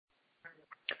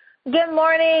Good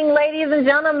morning, ladies and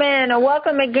gentlemen.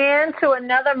 Welcome again to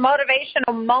another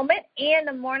motivational moment in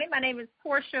the morning. My name is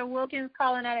Portia Wilkins,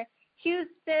 calling out of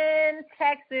Houston,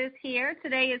 Texas here.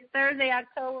 Today is Thursday,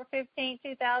 October 15,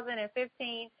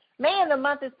 2015. Man, the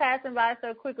month is passing by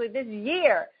so quickly. This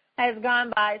year has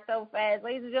gone by so fast.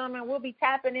 Ladies and gentlemen, we'll be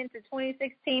tapping into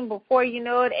 2016 before you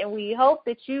know it, and we hope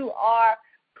that you are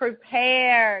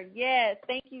prepared. Yes,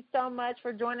 thank you so much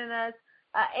for joining us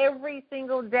every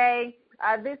single day.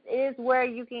 This is where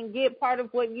you can get part of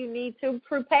what you need to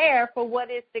prepare for what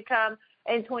is to come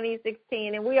in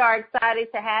 2016. And we are excited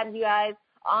to have you guys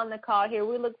on the call here.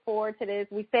 We look forward to this.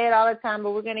 We say it all the time,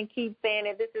 but we're going to keep saying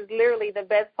it. This is literally the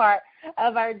best part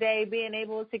of our day, being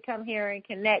able to come here and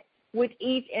connect with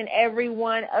each and every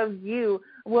one of you.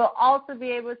 We'll also be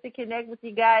able to connect with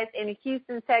you guys in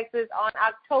Houston, Texas on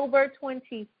October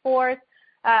 24th,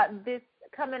 this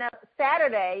coming up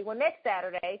Saturday, next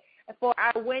Saturday, for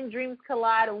our When Dreams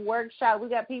Collide workshop. We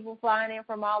got people flying in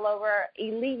from all over.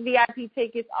 Elite VIP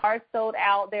tickets are sold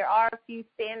out. There are a few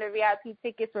standard VIP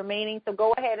tickets remaining, so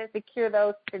go ahead and secure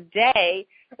those today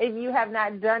if you have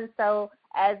not done so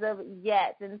as of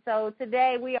yet. And so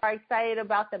today we are excited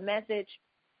about the message.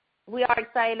 We are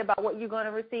excited about what you're going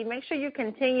to receive. Make sure you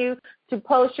continue to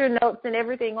post your notes and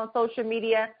everything on social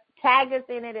media. Tag us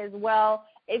in it as well.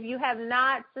 If you have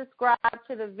not subscribed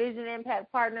to the Vision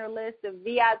Impact Partner list, the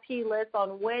VIP list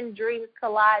on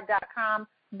WhenDreamsCollide.com,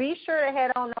 be sure to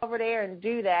head on over there and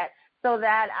do that so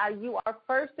that you are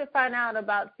first to find out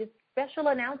about this special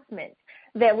announcement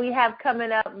that we have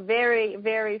coming up very,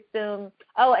 very soon.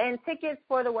 Oh, and tickets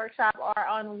for the workshop are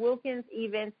on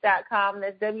WilkinsEvents.com.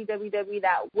 That's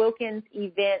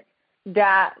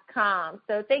www.WilkinsEvents.com.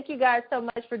 So thank you guys so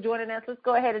much for joining us. Let's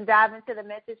go ahead and dive into the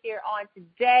message here on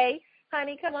today.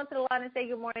 Honey, come on to the line and say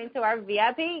good morning to our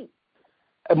VIP.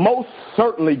 Most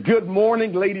certainly. Good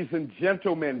morning, ladies and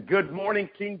gentlemen. Good morning,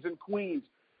 kings and queens.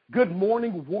 Good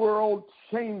morning, world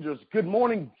changers. Good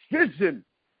morning, vision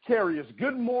carriers.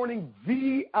 Good morning,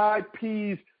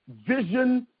 VIPs,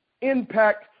 Vision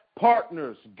Impact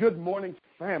Partners. Good morning,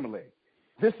 family.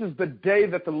 This is the day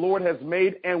that the Lord has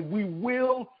made, and we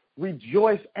will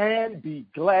rejoice and be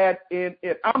glad in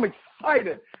it. I'm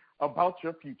excited about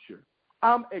your future.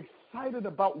 I'm excited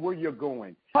about where you're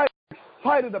going. I'm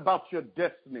excited about your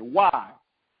destiny. Why?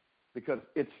 Because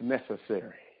it's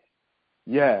necessary.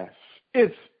 Yes,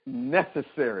 it's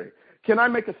necessary. Can I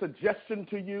make a suggestion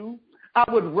to you? I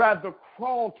would rather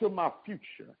crawl to my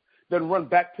future than run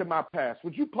back to my past.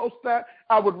 Would you post that?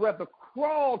 I would rather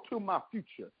crawl to my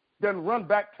future than run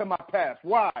back to my past.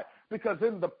 Why? Because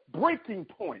in the breaking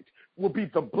point will be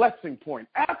the blessing point.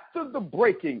 After the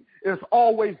breaking is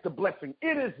always the blessing.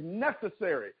 It is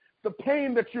necessary. The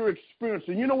pain that you're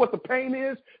experiencing, you know what the pain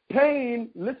is?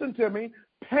 Pain, listen to me,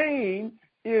 pain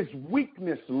is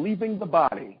weakness leaving the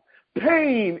body.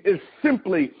 Pain is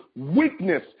simply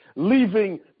weakness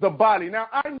leaving the body. Now,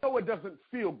 I know it doesn't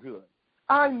feel good.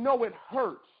 I know it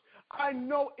hurts. I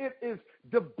know it is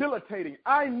debilitating.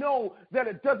 I know that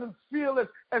it doesn't feel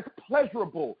as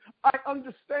pleasurable. I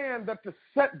understand that the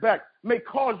setback may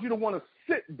cause you to want to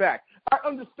sit back. I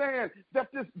understand that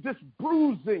this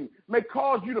bruising may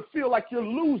cause you to feel like you're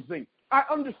losing. I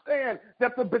understand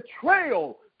that the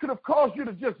betrayal could have caused you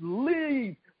to just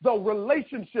leave the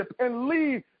relationship and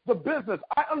leave the business.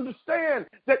 I understand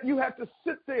that you have to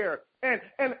sit there and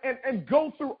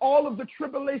go through all of the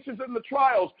tribulations and the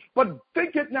trials, but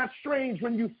think it not strange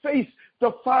when you face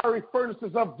the fiery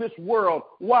furnaces of this world.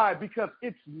 Why? Because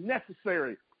it's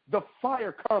necessary. The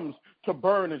fire comes to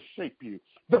burn and shape you.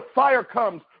 The fire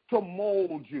comes to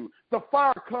mold you. The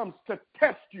fire comes to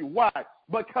test you. Why?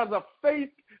 Because a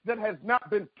faith that has not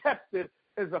been tested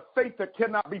is a faith that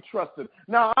cannot be trusted.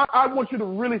 Now, I want you to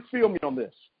really feel me on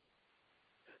this.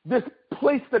 This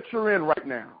place that you're in right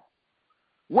now,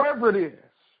 wherever it is,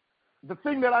 the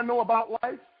thing that I know about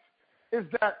life is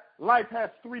that life has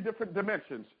three different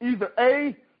dimensions. Either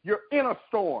A, you're in a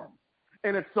storm,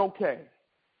 and it's okay.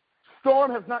 Storm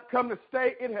has not come to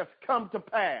stay, it has come to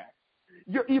pass.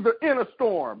 You're either in a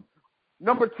storm.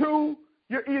 Number two,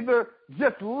 you're either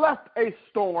just left a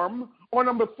storm, or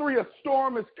number three, a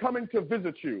storm is coming to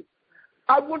visit you.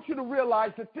 I want you to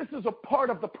realize that this is a part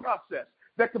of the process.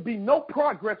 There could be no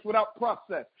progress without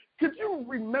process. Could you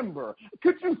remember,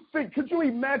 could you think, could you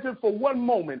imagine for one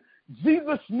moment,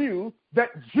 Jesus knew that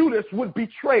Judas would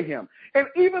betray him. And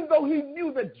even though he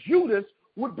knew that Judas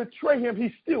would betray him,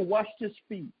 he still washed his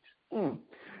feet.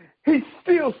 He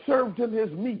still served him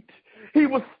his meat. He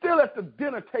was still at the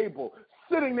dinner table,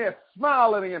 sitting there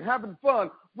smiling and having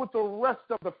fun with the rest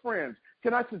of the friends.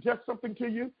 Can I suggest something to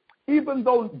you? Even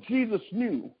though Jesus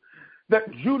knew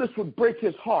that Judas would break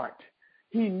his heart,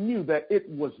 he knew that it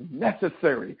was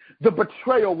necessary. The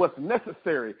betrayal was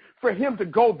necessary for him to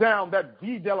go down that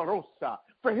Via Dolorosa,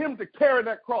 for him to carry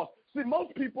that cross. See,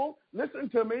 most people, listen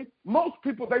to me, most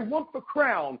people, they want the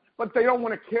crown, but they don't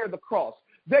want to carry the cross.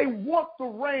 They want the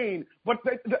rain, but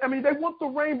they want the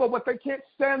rainbow, but they can't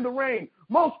stand the rain.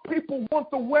 Most people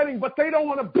want the wedding, but they don't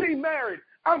want to be married.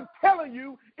 I'm telling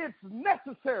you, it's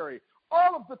necessary.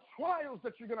 All of the trials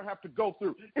that you're going to have to go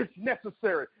through, it's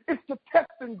necessary. It's the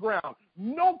testing ground.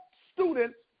 No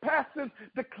student passes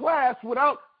the class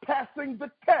without passing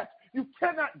the test. You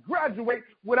cannot graduate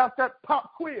without that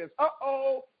pop quiz.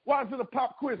 Uh-oh. Why is it a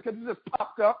pop quiz? Because it just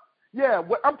popped up. Yeah,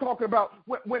 what I'm talking about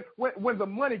when the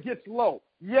money gets low.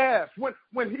 Yes,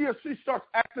 when he or she starts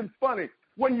acting funny.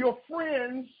 When your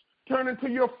friends turn into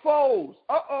your foes.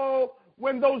 Uh-oh.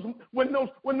 When those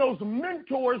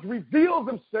mentors reveal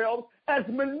themselves as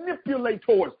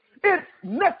manipulators. It's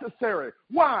necessary.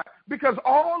 Why? Because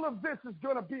all of this is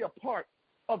going to be a part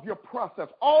of your process.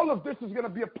 All of this is going to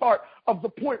be a part of the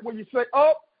point where you say,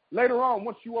 oh, later on,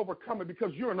 once you overcome it,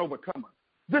 because you're an overcomer.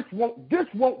 This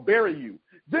won't bury you.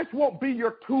 This won't be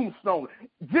your tombstone.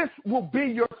 This will be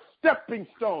your stepping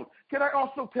stone. Can I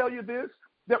also tell you this?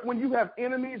 That when you have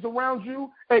enemies around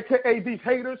you, a.k.a. these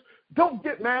haters, don't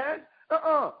get mad.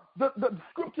 The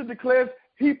scripture declares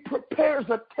he prepares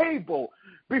a table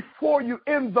before you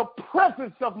in the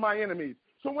presence of my enemies.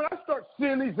 So when I start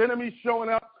seeing these enemies showing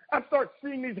up, I start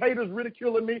seeing these haters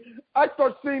ridiculing me. I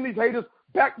start seeing these haters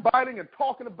backbiting and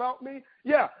talking about me.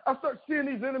 Yeah, I start seeing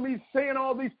these enemies saying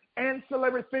all these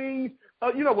ancillary things.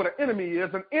 You know what an enemy is.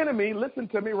 An enemy, listen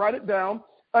to me, write it down.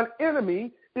 An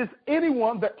enemy is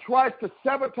anyone that tries to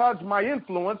sabotage my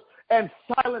influence and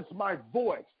silence my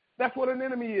voice. That's what an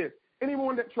enemy is.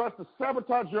 Anyone that tries to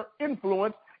sabotage your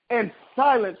influence and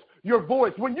silence your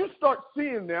voice. When you start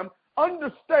seeing them,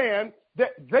 understand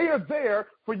that they are there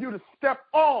for you to step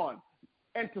on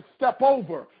and to step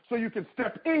over so you can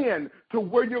step in to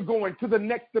where you're going, to the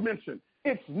next dimension.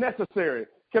 It's necessary.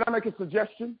 Can I make a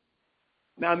suggestion?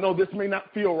 Now, I know this may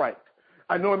not feel right.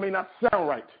 I know it may not sound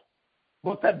right.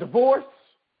 But that divorce,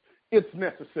 it's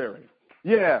necessary.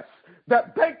 Yes.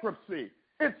 That bankruptcy,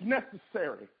 it's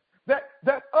necessary.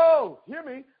 Hear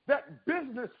me, that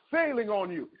business failing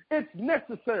on you, it's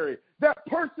necessary. That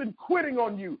person quitting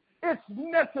on you, it's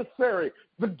necessary.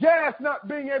 The gas not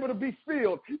being able to be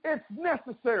filled, it's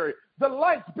necessary. The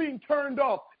lights being turned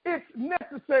off, it's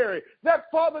necessary. That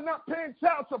father not paying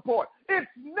child support, it's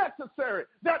necessary.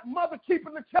 That mother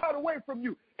keeping the child away from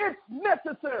you, it's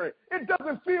necessary. It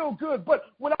doesn't feel good, but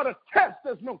without a test,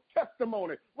 there's no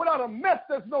testimony. Without a mess,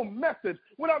 there's no message.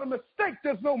 Without a mistake,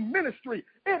 there's no ministry.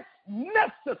 It's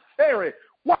necessary.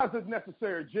 Why is it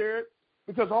necessary, Jared?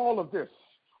 Because all of this,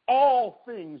 all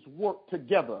things work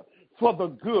together for the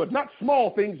good. Not small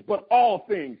things, but all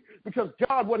things. Because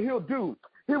God, what he'll do,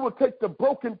 he will take the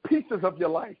broken pieces of your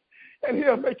life and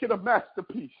he'll make it a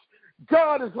masterpiece.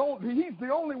 God he's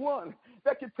the only one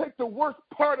that can take the worst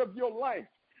part of your life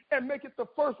and make it the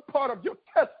first part of your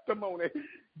testimony.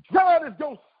 God is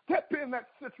going to step in that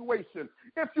situation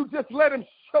if you just let him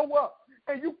show up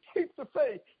and you keep the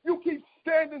faith. You keep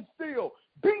standing still.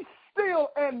 Be still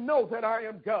and know that I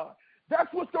am God. That's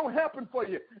what's going to happen for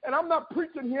you. And I'm not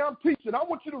preaching here, I'm teaching. I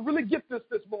want you to really get this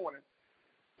morning.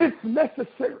 It's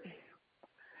necessary.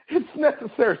 It's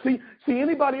necessary. See,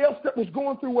 anybody else that was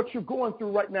going through what you're going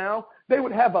through right now, they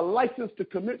would have a license to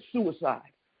commit suicide.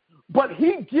 But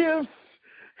he gives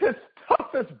his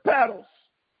toughest battles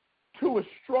to his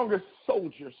strongest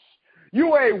soldiers.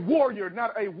 You are a warrior,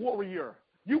 not a warrior.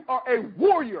 You are a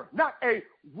warrior, not a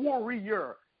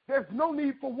warrior. There's no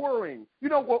need for worrying. You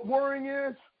know what worrying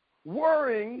is?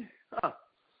 Worrying,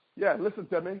 listen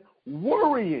to me.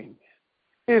 Worrying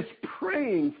is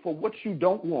praying for what you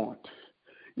don't want.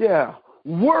 Yeah,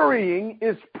 worrying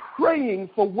is praying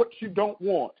for what you don't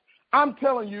want. I'm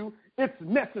telling you, it's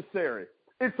necessary.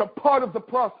 It's a part of the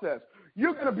process.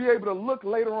 You're going to be able to look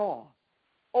later on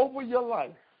over your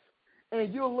life,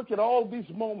 and you'll look at all these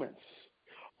moments,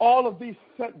 all of these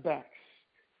setbacks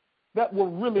that were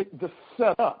really the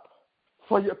setup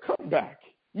for your comeback.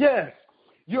 Yes,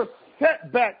 your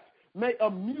setbacks may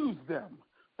amuse them,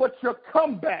 but your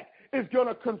comeback is going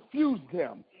to confuse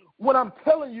them. What I'm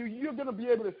telling you, you're going to be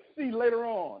able to see later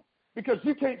on, because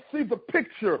you can't see the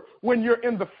picture when you're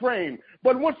in the frame.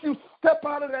 But once you step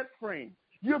out of that frame,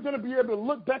 you're going to be able to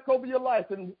look back over your life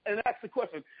and ask the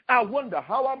question, I wonder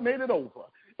how I made it over.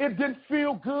 It didn't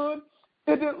feel good.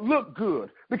 It didn't look good,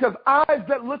 because eyes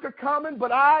that look are common,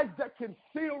 but eyes that can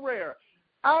see are rare.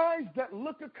 Eyes that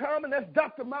look are common, that's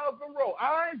Dr. Miles Monroe.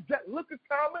 Eyes that look are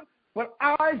common, but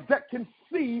eyes that can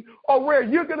see are rare.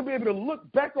 You're going to be able to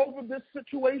look back over this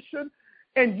situation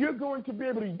and you're going to be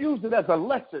able to use it as a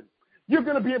lesson. You're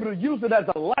going to be able to use it as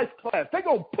a life class. They're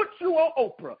going to put you on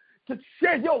Oprah to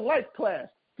share your life class,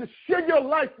 to share your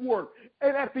life work.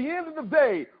 And at the end of the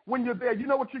day, when you're there, you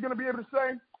know what you're going to be able to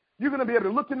say? You're going to be able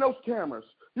to look in those cameras.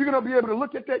 You're going to be able to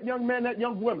look at that young man, that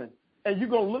young woman, and you're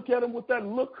going to look at him with that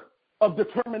look of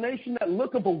determination, that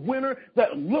look of a winner,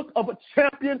 that look of a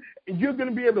champion, and you're going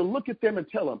to be able to look at them and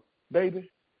tell them,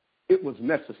 baby, it was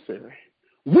necessary.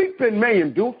 Weeping may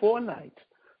endure for a night,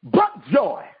 but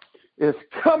joy is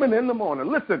coming in the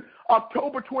morning. Listen,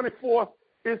 October 24th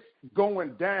is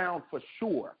going down for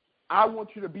sure. I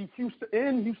want you to be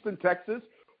in Houston, Texas,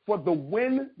 for the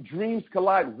When Dreams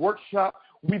Collide workshop.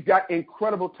 We've got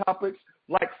incredible topics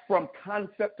like from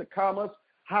concept to commerce,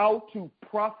 how to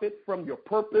profit from your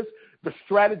purpose, the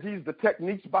strategies, the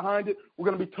techniques behind it. We're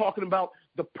going to be talking about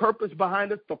the purpose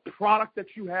behind it, the product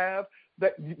that you have,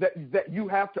 that you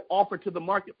have to offer to the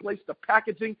marketplace, the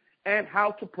packaging, and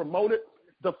how to promote it.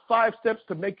 The 5 steps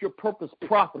to make your purpose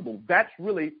profitable. That's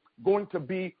really going to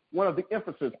be one of the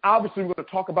emphasis. Obviously, we're going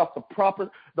to talk about the purpose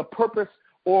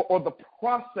or the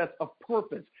process of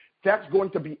purpose. That's going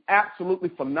to be absolutely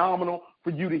phenomenal for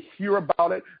you to hear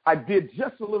about it. I did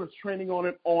just a little training on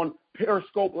it on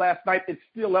Periscope last night. It's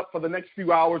still up for the next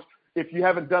few hours. If you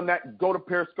haven't done that, go to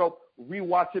Periscope,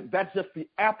 rewatch it. That's just the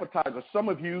appetizer. Some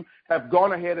of you have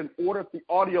gone ahead and ordered the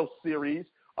audio series.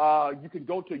 You can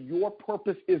go to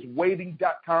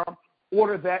yourpurposeiswaiting.com.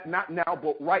 Order that, not now,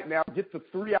 but right now. Get the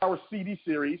 3-hour CD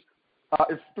series.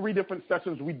 It's 3 different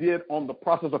sessions we did on the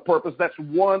process of purpose. That's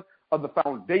one of the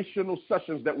foundational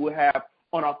sessions that we'll have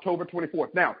on October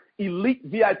 24th. Now, elite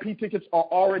VIP tickets are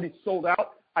already sold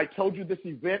out. I told you this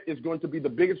event is going to be the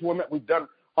biggest one that we've done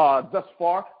thus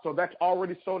far, so that's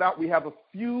already sold out. We have a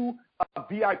few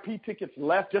VIP tickets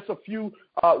left, just a few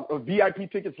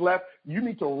VIP tickets left. You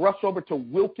need to rush over to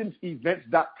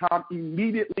wilkinsevents.com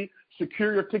immediately.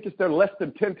 Secure your tickets. There are less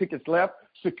than 10 tickets left.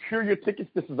 Secure your tickets.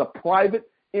 This is a private,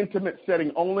 intimate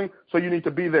setting only, so you need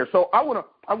to be there. So I want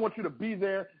you to be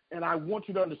there, and I want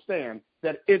you to understand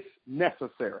that it's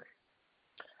necessary.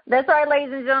 That's right,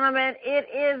 ladies and gentlemen. It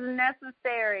is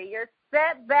necessary. Your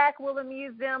setback will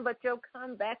amuse them, but your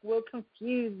comeback will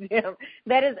confuse them.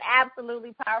 That is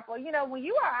absolutely powerful. You know, when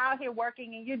you are out here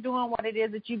working and you're doing what it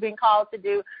is that you've been called to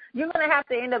do, you're going to have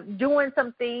to end up doing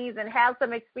some things and have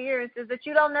some experiences that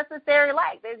you don't necessarily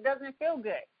like. It doesn't feel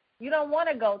good. You don't want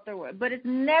to go through it, but it's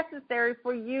necessary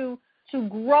for you to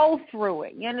grow through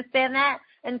it. You understand that?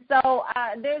 And so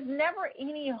there's never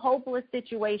any hopeless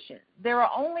situation. There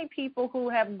are only people who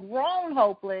have grown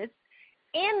hopeless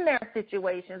in their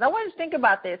situations. I want you to think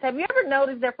about this. Have you ever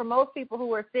noticed that for most people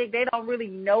who are sick, they don't really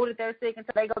know that they're sick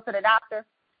until they go to the doctor?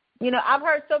 You know, I've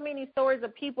heard so many stories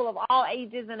of people of all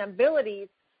ages and abilities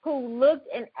who looked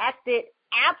and acted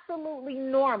absolutely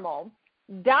normal,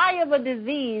 die of a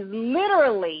disease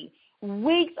literally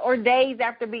weeks or days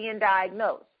after being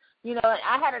diagnosed. You know,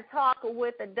 I had a talk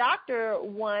with a doctor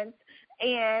once,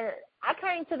 and I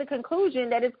came to the conclusion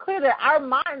that it's clear that our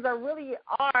minds are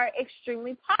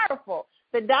extremely powerful.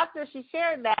 The doctor, she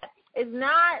shared that it's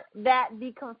not that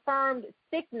the confirmed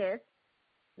sickness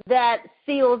that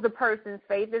seals the person's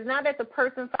faith. It's not that the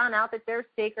person found out that they're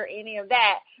sick or any of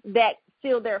that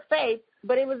sealed their faith,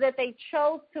 but it was that they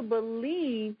chose to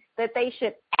believe that they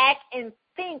should act and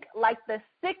think like the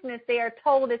sickness they are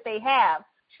told that they have.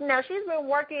 Now, she's been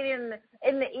working in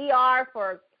the ER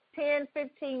for 10,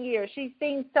 15 years. She's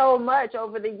seen so much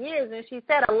over the years, and she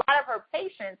said a lot of her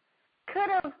patients could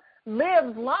have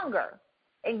lived longer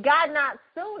and gotten out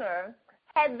sooner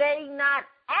had they not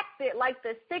acted like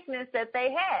the sickness that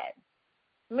they had.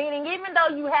 Meaning, even though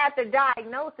you had the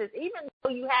diagnosis, even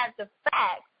though you had the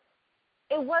facts,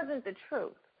 it wasn't the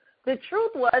truth. The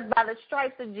truth was, by the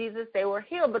stripes of Jesus, they were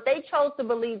healed, but they chose to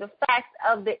believe the facts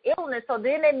of the illness. So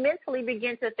then they mentally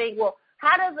begin to think, well,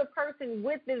 how does a person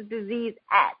with this disease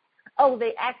act? Oh,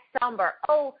 they act somber.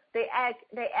 Oh, they act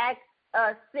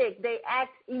sick. They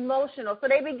act emotional. So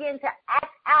they begin to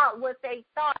act out what they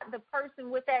thought the person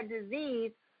with that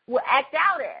disease would act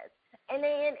out as. And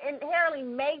they inherently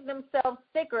made themselves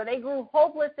sicker. They grew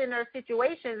hopeless in their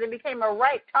situations and became a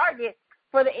right target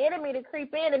for the enemy to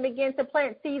creep in and begin to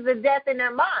plant seeds of death in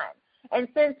their mind. And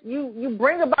since you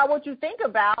bring about what you think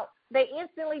about, they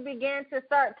instantly begin to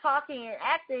start talking and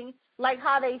acting like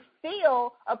how they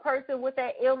feel a person with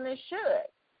that illness should.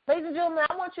 Ladies and gentlemen,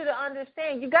 I want you to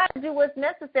understand, you got to do what's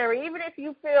necessary, even if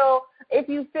you feel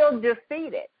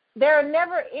defeated. There are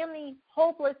never any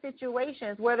hopeless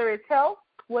situations, whether it's health,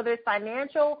 whether it's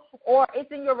financial, or it's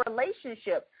in your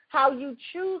relationship. How you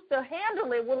choose to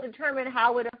handle it will determine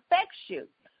how it affects you.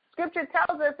 Scripture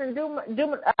tells us in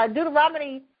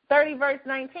Deuteronomy 30, verse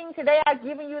 19, today I've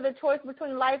given you the choice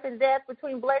between life and death,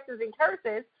 between blessings and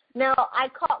curses. Now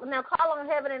call on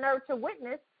heaven and earth to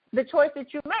witness the choice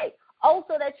that you make.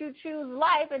 Also that you choose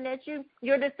life and that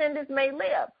your descendants may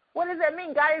live. What does that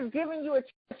mean? God is giving you a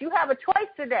choice. You have a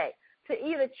choice today to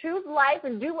either choose life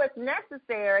and do what's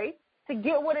necessary to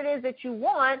get what it is that you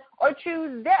want, or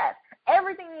choose death.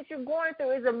 Everything that you're going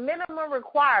through is a minimum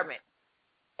requirement.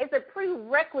 It's a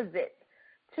prerequisite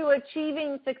to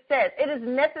achieving success. It is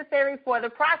necessary for the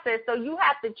process. So you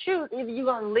have to choose either you're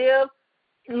going to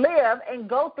live and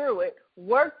go through it,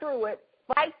 work through it,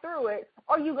 fight through it,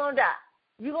 or you're going to die.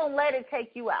 You're going to let it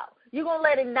take you out. You're going to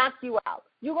let it knock you out.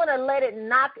 You're going to let it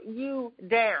knock you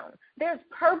down. There's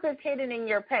purpose hidden in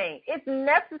your pain. It's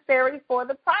necessary for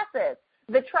the process.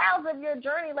 The trials of your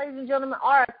journey, ladies and gentlemen,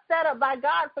 are set up by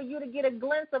God for you to get a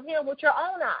glimpse of Him with your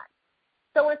own eyes.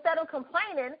 So instead of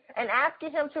complaining and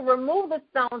asking Him to remove the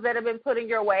stones that have been put in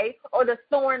your way or the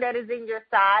thorn that is in your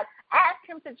side, ask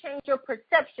Him to change your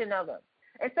perception of Him.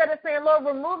 Instead of saying, Lord,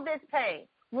 remove this pain,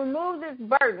 remove this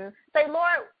burden, say,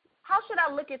 Lord, how should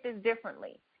I look at this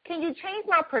differently? Can you change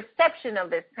my perception of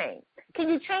this pain? Can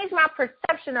you change my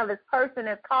perception of this person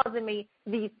that's causing me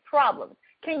these problems?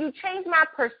 Can you change my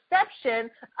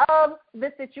perception of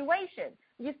the situation?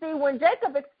 You see, when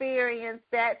Jacob experienced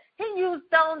that, he used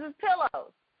stones as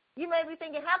pillows. You may be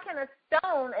thinking, how can a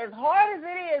stone, as hard as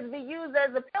it is, be used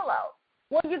as a pillow?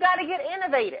 Well, you got to get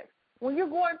innovative. When you're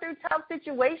going through tough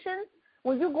situations,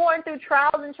 when you're going through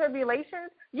trials and tribulations,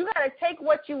 you got to take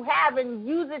what you have and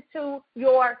use it to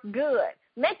your good.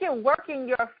 Make it work in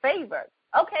your favor.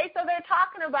 Okay, so they're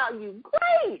talking about you.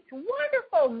 Great,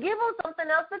 wonderful. Give them something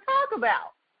else to talk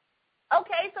about.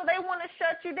 Okay, so they want to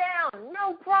shut you down.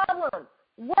 No problem.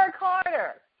 Work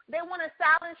harder. They want to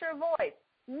silence your voice.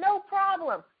 No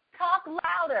problem. Talk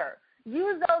louder.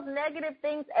 Use those negative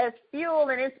things as fuel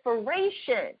and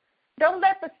inspiration. Don't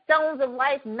let the stones of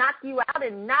life knock you out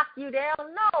and knock you down.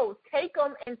 No, take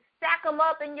them and stack them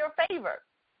up in your favor.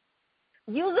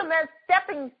 Use them as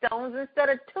stepping stones instead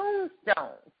of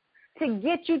tombstones to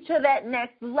get you to that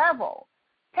next level.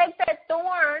 Take that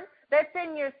thorn that's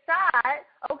in your side,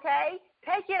 okay,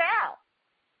 take it out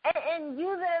and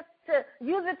use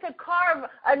it to carve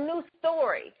a new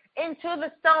story into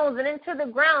the stones and into the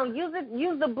ground.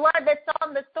 Use the blood that's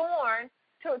on the thorn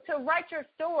to write your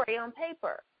story on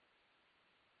paper.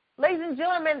 Ladies and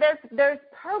gentlemen, there's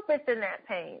purpose in that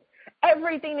pain.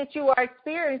 Everything that you are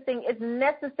experiencing is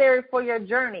necessary for your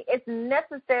journey. It's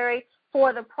necessary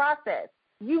for the process.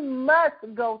 You must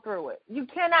go through it. You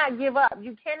cannot give up.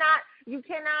 You cannot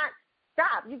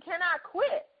stop. You cannot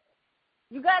quit.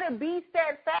 You got to be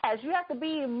steadfast. You have to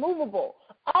be immovable,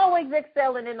 always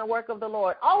excelling in the work of the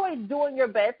Lord, always doing your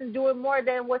best and doing more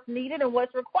than what's needed and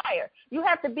what's required. You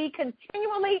have to be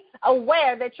continually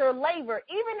aware that your labor,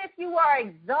 even if you are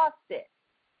exhausted,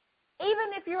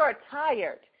 even if you are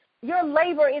tired, your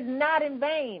labor is not in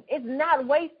vain. It's not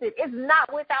wasted. It's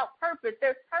not without purpose.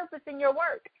 There's purpose in your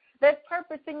work. There's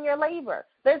purpose in your labor.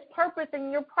 There's purpose in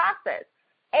your process.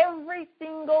 Every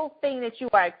single thing that you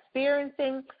are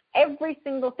experiencing, every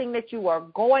single thing that you are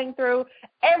going through,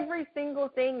 every single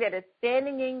thing that is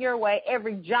standing in your way,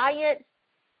 every giant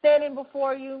standing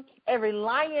before you, every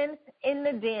lion in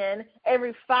the den,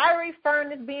 every fiery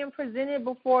furnace being presented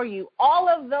before you, all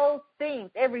of those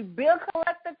things, every bill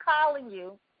collector calling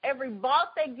you, every boss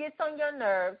that gets on your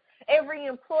nerves, every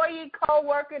employee,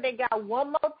 co-worker that got one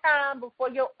more time before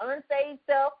your unsaved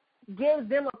self gives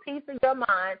them a piece of your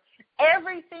mind,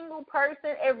 every single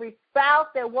person, every spouse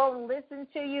that won't listen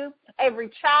to you, every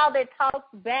child that talks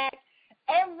back,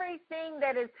 everything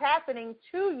that is happening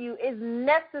to you is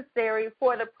necessary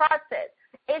for the process.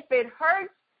 If it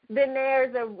hurts, then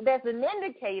that's an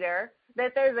indicator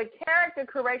that there's a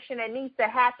character correction that needs to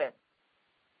happen.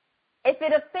 If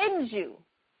it offends you,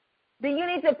 then you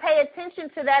need to pay attention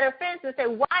to that offense and say,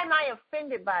 why am I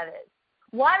offended by this?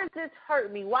 Why does this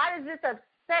hurt me? Why does this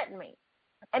upset me?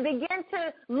 And begin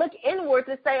to look inward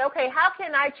to say, okay, how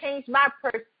can I change my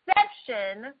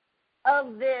perception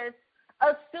of this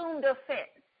assumed offense?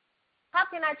 How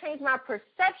can I change my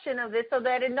perception of this so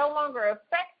that it no longer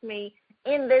affects me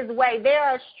in this way? There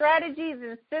are strategies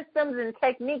and systems and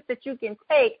techniques that you can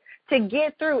take to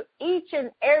get through each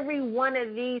and every one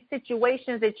of these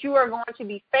situations that you are going to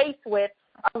be faced with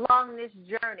along this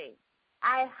journey.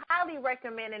 I highly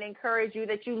recommend and encourage you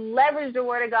that you leverage the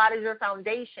Word of God as your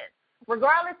foundation.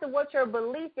 Regardless of what your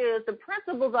belief is, the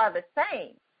principles are the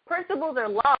same. Principles are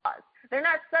laws. They're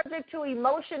not subject to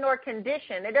emotion or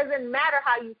condition. It doesn't matter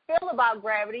how you feel about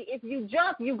gravity. If you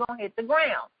jump, you're going to hit the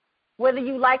ground, whether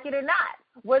you like it or not,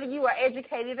 whether you are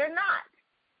educated or not,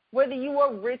 whether you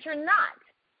are rich or not.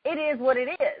 It is what it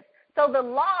is. So the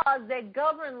laws that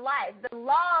govern life, the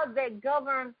laws that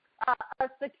govern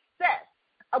success,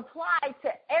 apply to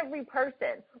every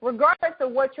person, regardless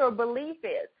of what your belief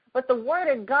is. But the word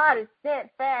of God is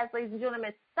steadfast, ladies and gentlemen.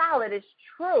 It's solid. It's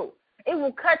true. It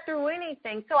will cut through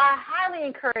anything. So I highly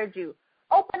encourage you,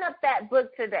 open up that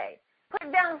book today.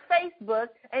 Put down Facebook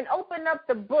and open up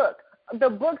the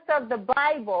books of the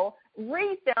Bible.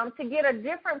 Read them to get a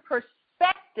different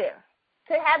perspective,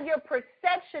 to have your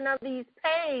perception of these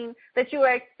pains that you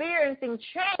are experiencing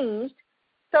changed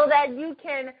so that you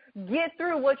can get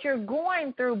through what you're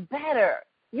going through better.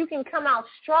 You can come out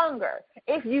stronger.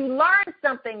 If you learn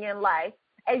something in life,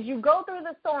 as you go through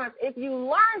the storms, if you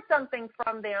learn something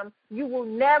from them, you will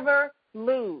never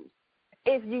lose.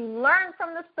 If you learn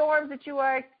from the storms that you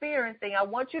are experiencing, I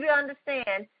want you to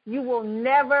understand you will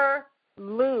never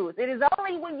lose. It is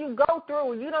only when you go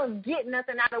through and you don't get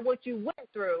nothing out of what you went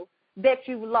through that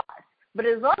you've lost. But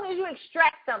as long as you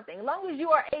extract something, as long as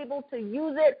you are able to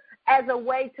use it as a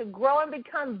way to grow and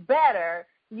become better,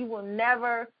 you will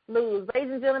never lose.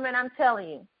 Ladies and gentlemen, I'm telling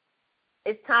you,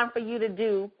 it's time for you to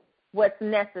do what's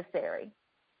necessary.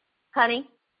 Honey?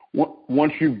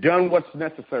 Once you've done what's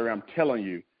necessary, I'm telling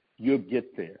you, you'll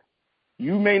get there.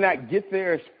 You may not get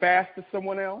there as fast as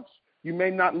someone else. You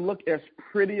may not look as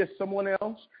pretty as someone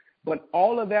else, but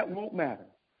all of that won't matter,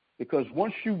 because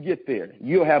once you get there,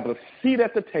 you'll have a seat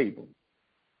at the table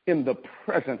in the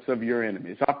presence of your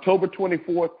enemies. October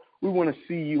 24th, we want to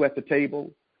see you at the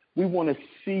table. We want to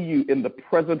see you in the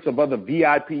presence of other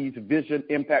VIPs, Vision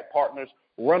Impact Partners.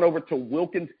 Run over to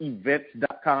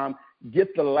WilkinsEvents.com.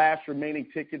 Get the last remaining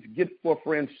tickets. Get 4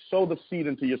 friends. Sow the seed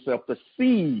into yourself. The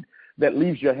seed that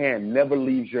leaves your hand never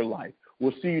leaves your life.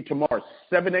 We'll see you tomorrow,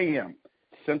 7 a.m.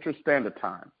 Central Standard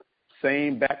Time.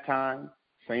 Same bat time,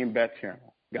 same bat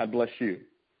channel. God bless you.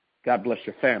 God bless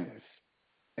your families.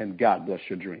 And God bless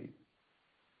your dreams.